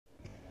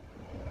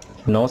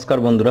नमस्कार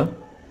बंधुरा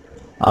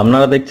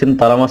आपनारा देखছেন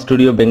तारामा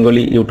स्टूडियो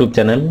बेंगली यूट्यूब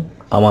चैनल।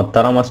 आमार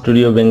तारामा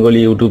स्टूडियो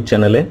बेंगली यूट्यूब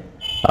चैनेले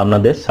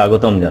आपनादेर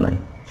स्वागतम जानाई।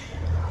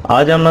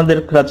 आज आपनादेर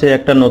काछे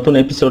एकटा नतून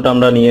एपिसोड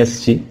आमरा निये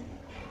एसेछि।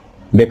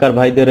 बेकार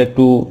भाईदेर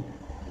एकटू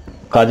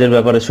काजेर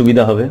ब्यापारे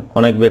सुविधा होबे।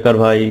 अनेक बेकार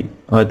भाई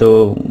हयतो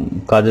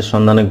काजेर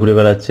सन्धाने घुरे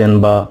बेड़ाচ্ছেন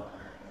बा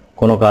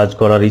कोनो काज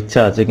करार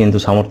इच्छा आछे किन्तु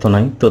सामर्थ्य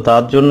नाई, तो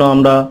तार जोन्नो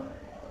आमरा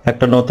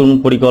एकटा नतून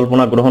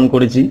परिकल्पना ग्रहण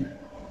करेछि।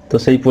 तो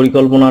सेई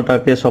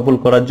परिकल्पनाटाके सफल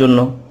करार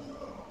जोन्नो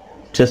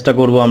চেষ্টা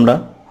করব আমরা।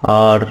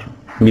 আর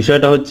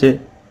বিষয়টা হচ্ছে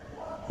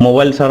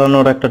মোবাইল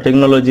সারানোর একটা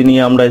টেকনোলজি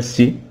নিয়ে আমরা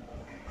এসেছি।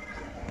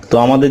 তো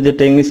আমাদের যে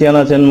টেকনিশিয়ান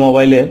আছেন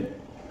মোবাইলে,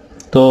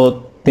 তো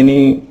তিনি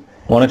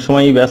অনেক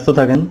সময়ই ব্যস্ত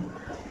থাকেন।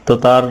 তো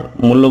তার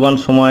মূল্যবান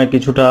সময়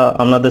কিছুটা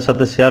আপনাদের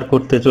সাথে শেয়ার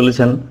করতে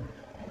চলেছেন।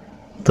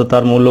 তো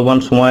তার মূল্যবান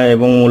সময়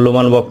এবং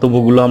মূল্যবান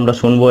বক্তব্যগুলো আমরা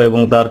শুনবো এবং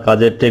তার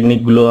কাজের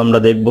টেকনিকগুলো আমরা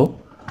দেখব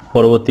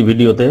পরবর্তী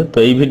ভিডিওতে। তো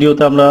এই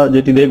ভিডিওতে আমরা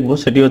যেটি দেখব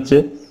সেটি হচ্ছে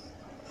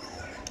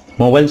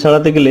मोबाइल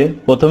छाड़ाते गेले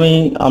प्रथमेई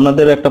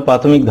आपनादेर एकटा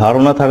प्राथमिक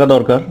धारणा थाका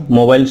दरकार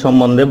मोबाइल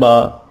सम्बन्धे बा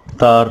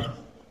तार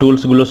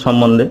टुल्सगुलो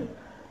सम्बन्धे।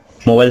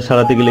 मोबाइल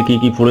छाड़ाते गेले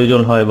की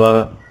प्रयोजन हय बा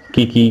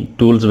की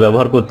टुल्स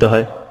व्यवहार करते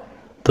हय,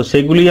 तो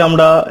सेगुली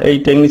आमरा एई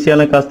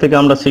टेकनिशियानेर काछ थेके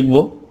आमरा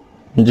शिखबो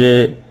जे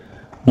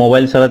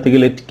मोबाइल छाड़ाते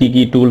गेले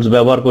की टुल्स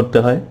व्यवहार करते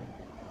हय।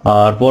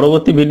 आर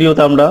परवर्ती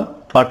भिडियोते आमरा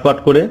पार्ट पार्ट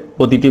करे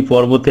प्रतिटी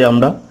पर्वते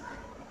आमरा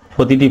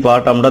प्रतिटी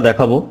पार्ट आमरा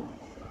देखाबो।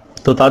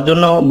 तो तार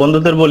जोन्नो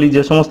बंधुदेर बोली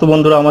जे समस्त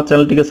बंधुरा आमार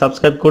चैनलटिके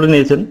सबस्क्राइब करे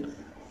नियेछेन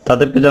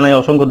तादेरके जानाई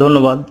असंख्य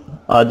धन्यवाद।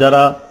 और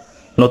जारा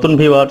नतून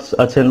भिउयार्स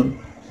आछेन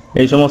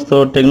এই সমস্ত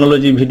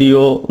টেকনোলজি ভিডিও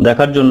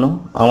দেখার জন্য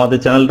আমাদের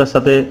চ্যানেলটার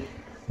সাথে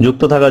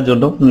যুক্ত থাকার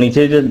জন্য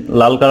নিচে যে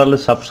লাল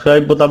কালারের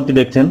সাবস্ক্রাইব বোতামটি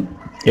দেখছেন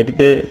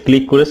এটিতে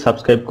ক্লিক করে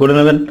সাবস্ক্রাইব করে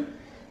নেবেন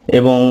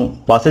এবং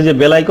পাশে যে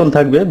বেল আইকন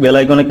থাকবে বেল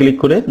আইকনে ক্লিক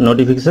করে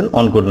নোটিফিকেশন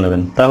অন করে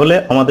নেবেন। তাহলে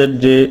আমাদের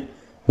যে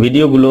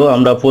ভিডিওগুলো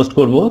আমরা পোস্ট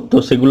করব তো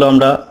সেগুলো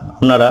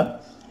আপনারা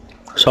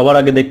সবার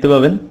আগে দেখতে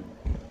পাবেন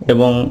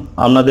এবং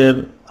আপনাদের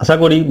আশা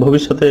করি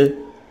ভবিষ্যতে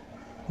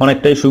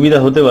অনেকটাই সুবিধা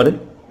হতে পারে।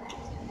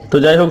 তো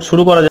যাই হোক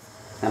শুরু করা যাক।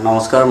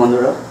 नमस्कार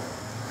बंधुरा,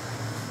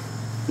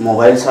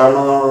 मोबाइल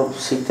चालानो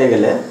शिखते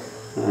गेले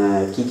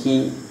की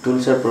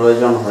टुल्सर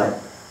प्रयोजन है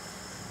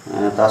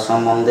तार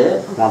सम्बन्धे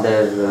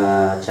आमादेर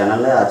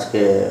चैनेले आज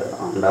के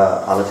आमरा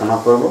आलोचना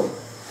करब।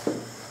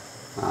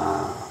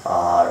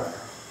 और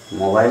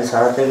मोबाइल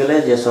चालाते गेले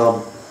जे सब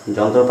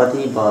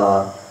যন্ত্রপাতি বা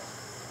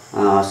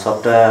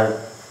সফটওয়্যার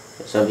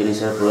এসব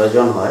জিনিসের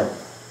প্রয়োজন হয়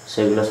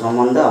সেগুলো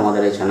সম্বন্ধে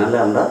আমাদের এই চ্যানেলে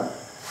আমরা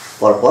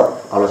পরপর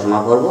আলোচনা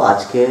করব।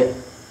 আজকে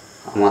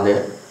আমাদের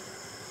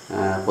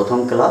প্রথম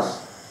ক্লাস।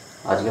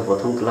 আজকে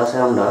প্রথম ক্লাসে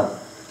আমরা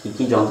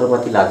কি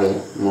যন্ত্রপাতি লাগে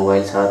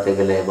মোবাইল চালাতে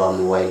গেলে বা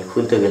মোবাইল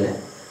খুলতে গেলে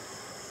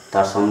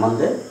তার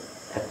সম্বন্ধে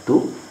একটু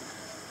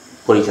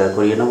পরিচয়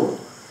করিয়ে নেব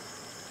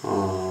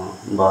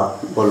বা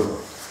বলবো।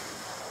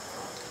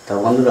 তা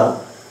বন্ধুরা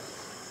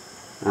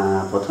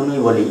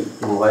প্রথমেই বলি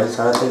মোবাইল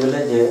চালাতে গেলে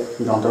যে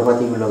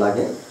যন্ত্রপাতিগুলো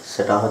লাগে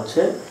সেটা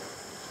হচ্ছে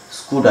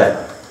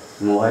স্ক্রুড্রাইভার।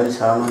 মোবাইল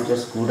চালানোর যে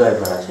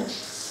স্ক্রুড্রাইভার আছে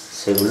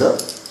সেগুলো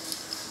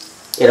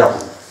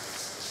এরকম।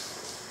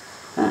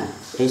 হ্যাঁ,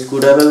 এই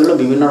স্ক্রুড্রাইভারগুলো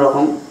বিভিন্ন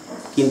রকম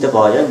কিনতে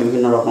পাওয়া যায়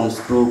বিভিন্ন রকম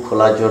স্ক্রু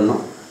খোলার জন্য।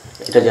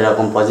 এটা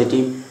যেরকম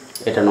পজিটিভ,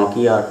 এটা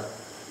নকিয়ার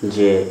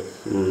যে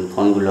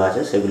ফোনগুলো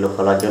আছে সেগুলো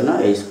খোলার জন্য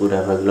এই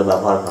স্ক্রুড্রাইভারগুলো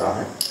ব্যবহার করা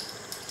হয়।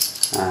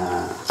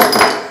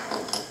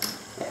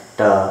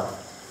 একটা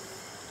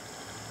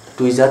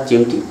টুইজার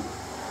চিমটি,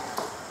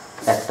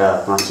 একটা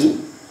কাঁচি,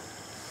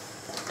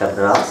 একটা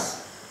ব্রাশ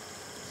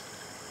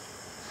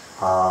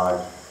আর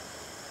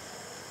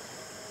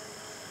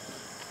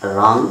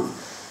রাং,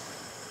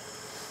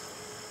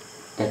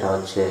 এটা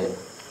হচ্ছে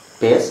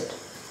পেস্ট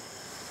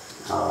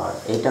আর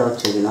এইটা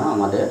হচ্ছে কিনা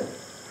আমাদের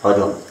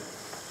রজন।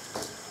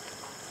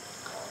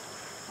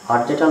 আর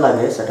যেটা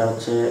লাগে সেটা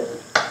হচ্ছে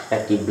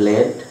একটি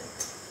ব্লেড।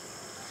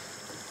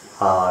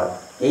 আর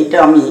এইটা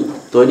আমি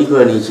তৈরি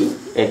করে নিয়েছি,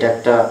 এটা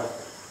একটা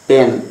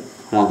পেন,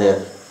 আমাদের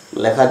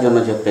লেখার জন্য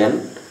যে পেন,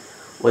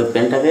 ওই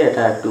পেনটাকে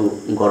এটা একটু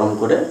গরম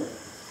করে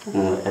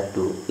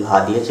একটু ঘা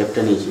দিয়ে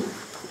চেপটে নিয়েছি।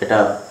 এটা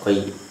ওই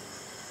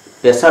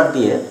প্রেসার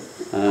দিয়ে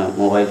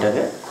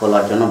মোবাইলটাকে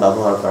খোলার জন্য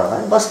ব্যবহার করা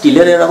হয় বা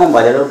স্টিলের এরকম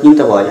বাজারেও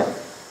কিনতে পাওয়া যায়।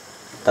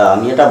 তা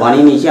আমি এটা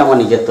বানিয়ে নিয়েছি আমার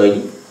নিজের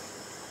তৈরি।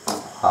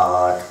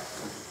 আর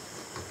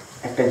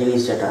একটা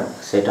জিনিস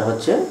সেটা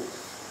হচ্ছে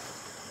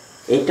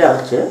এইটা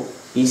হচ্ছে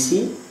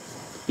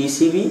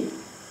পিসিবি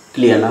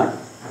ক্লিনার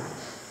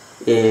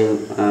এ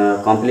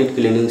কমপ্লিট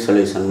ক্লিনিং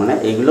সলিউশন। মানে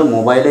এইগুলো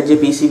মোবাইলের যে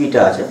পিসিবিটা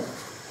আছে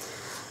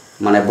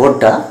মানে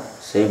বোর্ডটা,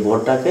 সেই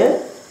বোর্ডটাকে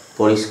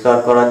পরিষ্কার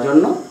করার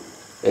জন্য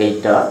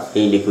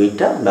এই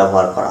লিকুইডটা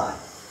ব্যবহার করা হয়।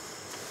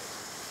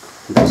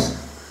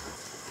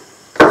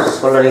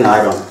 সোল্ডারিং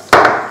আয়রন,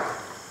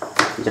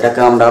 যেটাকে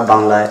আমরা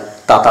বাংলায়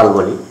তাতাল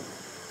বলি।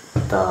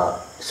 তা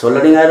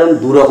সোল্ডারিং আয়রন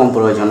দু রকম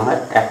প্রয়োজন হয়।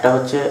 একটা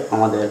হচ্ছে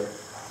আমাদের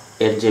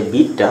এর যে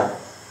বিটটা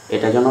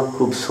এটা যেন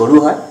খুব সরু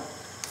হয়,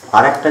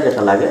 আর একটা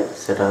যেটা লাগে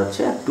সেটা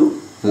হচ্ছে একটু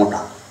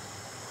মোটা।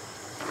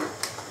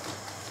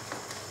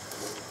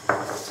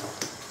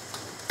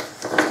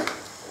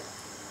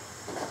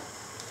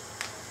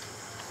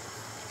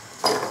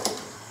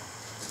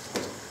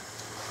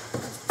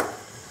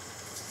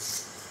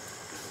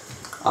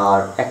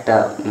 আর একটা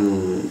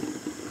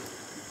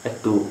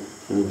একটু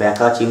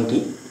বেঁকা চিমটি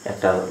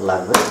একটা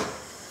লাগবে,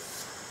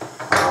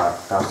 আর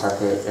তার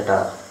সাথে এটা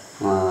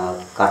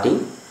কাটিং,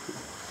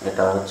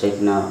 এটা হচ্ছে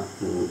কিনা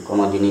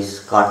কোনো জিনিস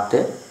কাটতে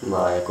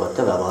বা এ করতে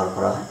ব্যবহার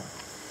করা হয়।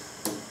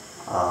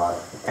 আর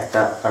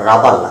একটা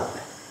রাবার লাগবে,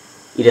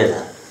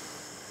 ইরেজার।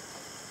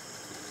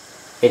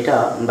 এটা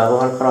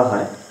ব্যবহার করা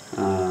হয়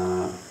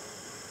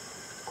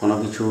কোনো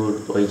কিছুর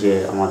ওই যে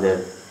আমাদের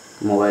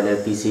মোবাইলের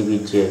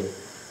পিসিবির যে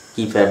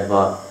কিপ্যাড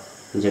বা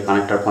যে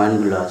কানেক্টর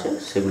পয়েন্টগুলো আছে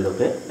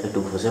সেগুলোকে একটু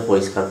ঘষে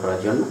পরিষ্কার করার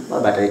জন্য, বা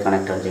ব্যাটারি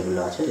কানেক্টর যেগুলো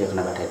আছে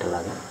যেখানে ব্যাটারিটা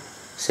লাগে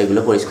সেগুলো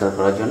পরিষ্কার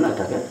করার জন্য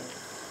এটাকে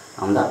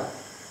আমরা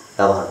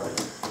ব্যবহার করি।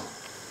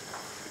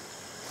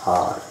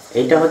 আর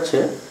এইটা হচ্ছে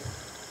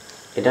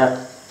এটা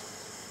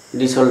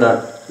ডিসোল্ডার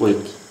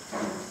উইক।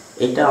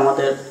 এইটা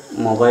আমাদের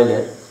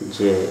মোবাইলের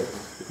যে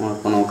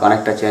কোনো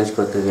কানেক্টর চেঞ্জ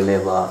করতে গেলে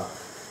বা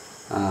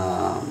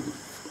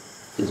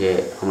যে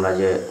আমরা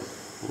যে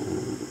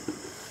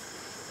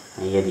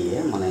ইয়ে দিয়ে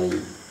মানে এই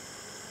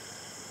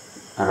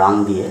রাং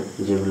দিয়ে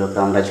যেগুলোকে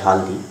আমরা ঝাল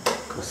দিই,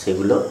 তো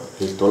সেগুলো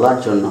এই তোলার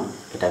জন্য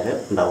এটাকে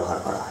ব্যবহার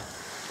করা হয়।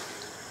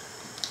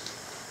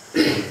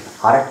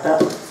 আর একটা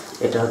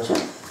এটা হচ্ছে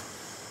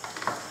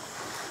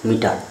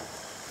মিটার।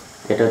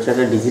 এটা হচ্ছে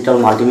একটা ডিজিটাল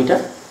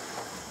মাল্টিমিটার।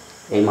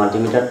 এই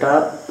মাল্টিমিটারটা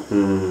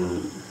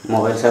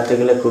মোবাইল সারতে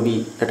গেলে খুবই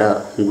একটা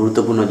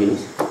গুরুত্বপূর্ণ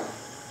জিনিস।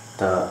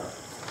 তা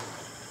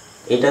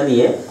এটা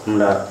দিয়ে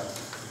আমরা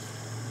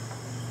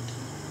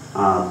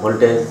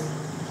ভোল্টেজ,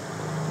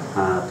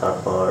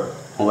 তারপর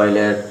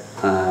মোবাইলের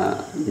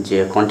যে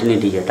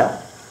কন্টিনিউটি যেটা,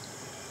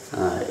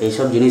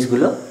 এইসব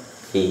জিনিসগুলো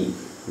এই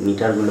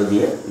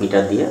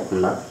মিটার দিয়ে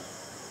আমরা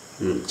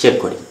চেক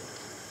করি।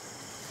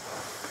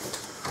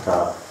 তা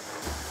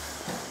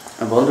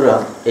বন্ধুরা,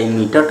 এই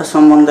মিটারটা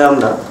সম্বন্ধে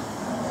আমরা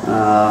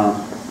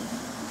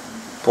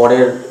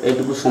পরের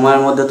এইটুকু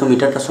সময়ের মধ্যে তো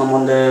মিটারটা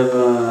সম্বন্ধে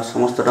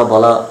সমস্তটা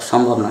বলা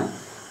সম্ভব নয়।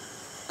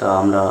 তা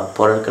আমরা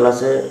পরের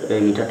ক্লাসে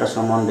এই মিটারটা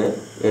সম্বন্ধে,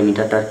 এই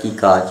মিটারটার কী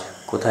কাজ,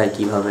 কোথায়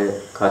কিভাবে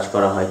কাজ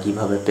করা হয়,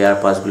 কিভাবে পেয়ার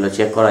পাসগুলো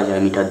চেক করা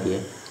যায় মিটার দিয়ে,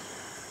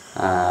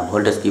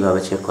 ভোল্টেজ কিভাবে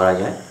চেক করা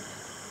যায়,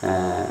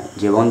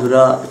 যে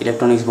বন্ধুরা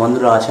ইলেকট্রনিক্স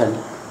বন্ধুরা আছেন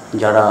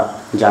যারা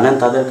জানেন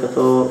তাদেরকে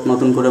তো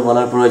নতুন করে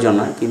বলার প্রয়োজন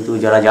নয়, কিন্তু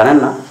যারা জানেন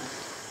না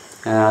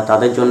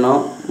তাদের জন্য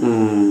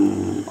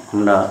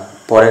আমরা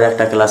পরের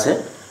একটা ক্লাসে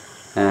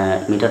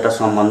মিটারটা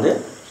সম্বন্ধে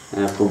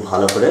খুব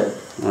ভালো করে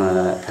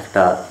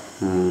একটা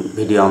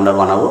ভিডিও আমরা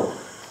বানাবো।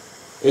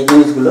 এই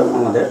জিনিসগুলো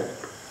আমাদের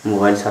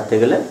মোবাইল সারতে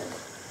গেলে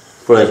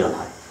প্রয়োজন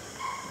হয়।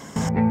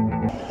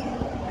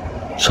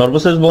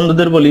 সর্বশেষ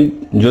বন্ধুদের বলি,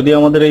 যদি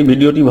আমাদের এই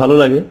ভিডিওটি ভালো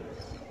লাগে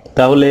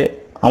তাহলে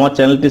আমার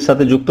চ্যানেলটির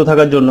সাথে যুক্ত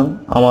থাকার জন্য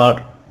আমার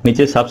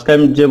নিচে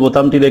সাবস্ক্রাইব যে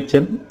বোতামটি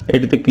দেখছেন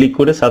এটিতে ক্লিক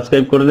করে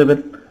সাবস্ক্রাইব করে দেবেন।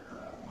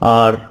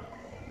 আর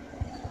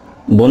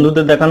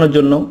বন্ধুদের দেখানোর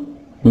জন্য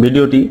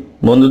ভিডিওটি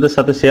বন্ধুদের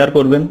সাথে শেয়ার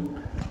করবেন।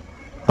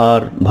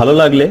 আর ভালো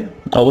লাগলে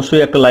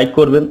অবশ্যই একটা লাইক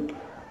করবেন।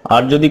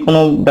 আর যদি কোনো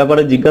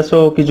ব্যাপারে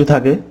জিজ্ঞাসাও কিছু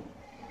থাকে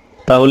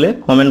তাহলে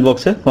কমেন্ট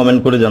বক্সে কমেন্ট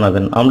করে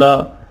জানাবেন। আমরা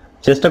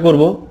চেষ্টা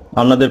করব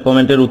আপনাদের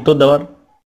কমেন্টের উত্তর দেওয়ার।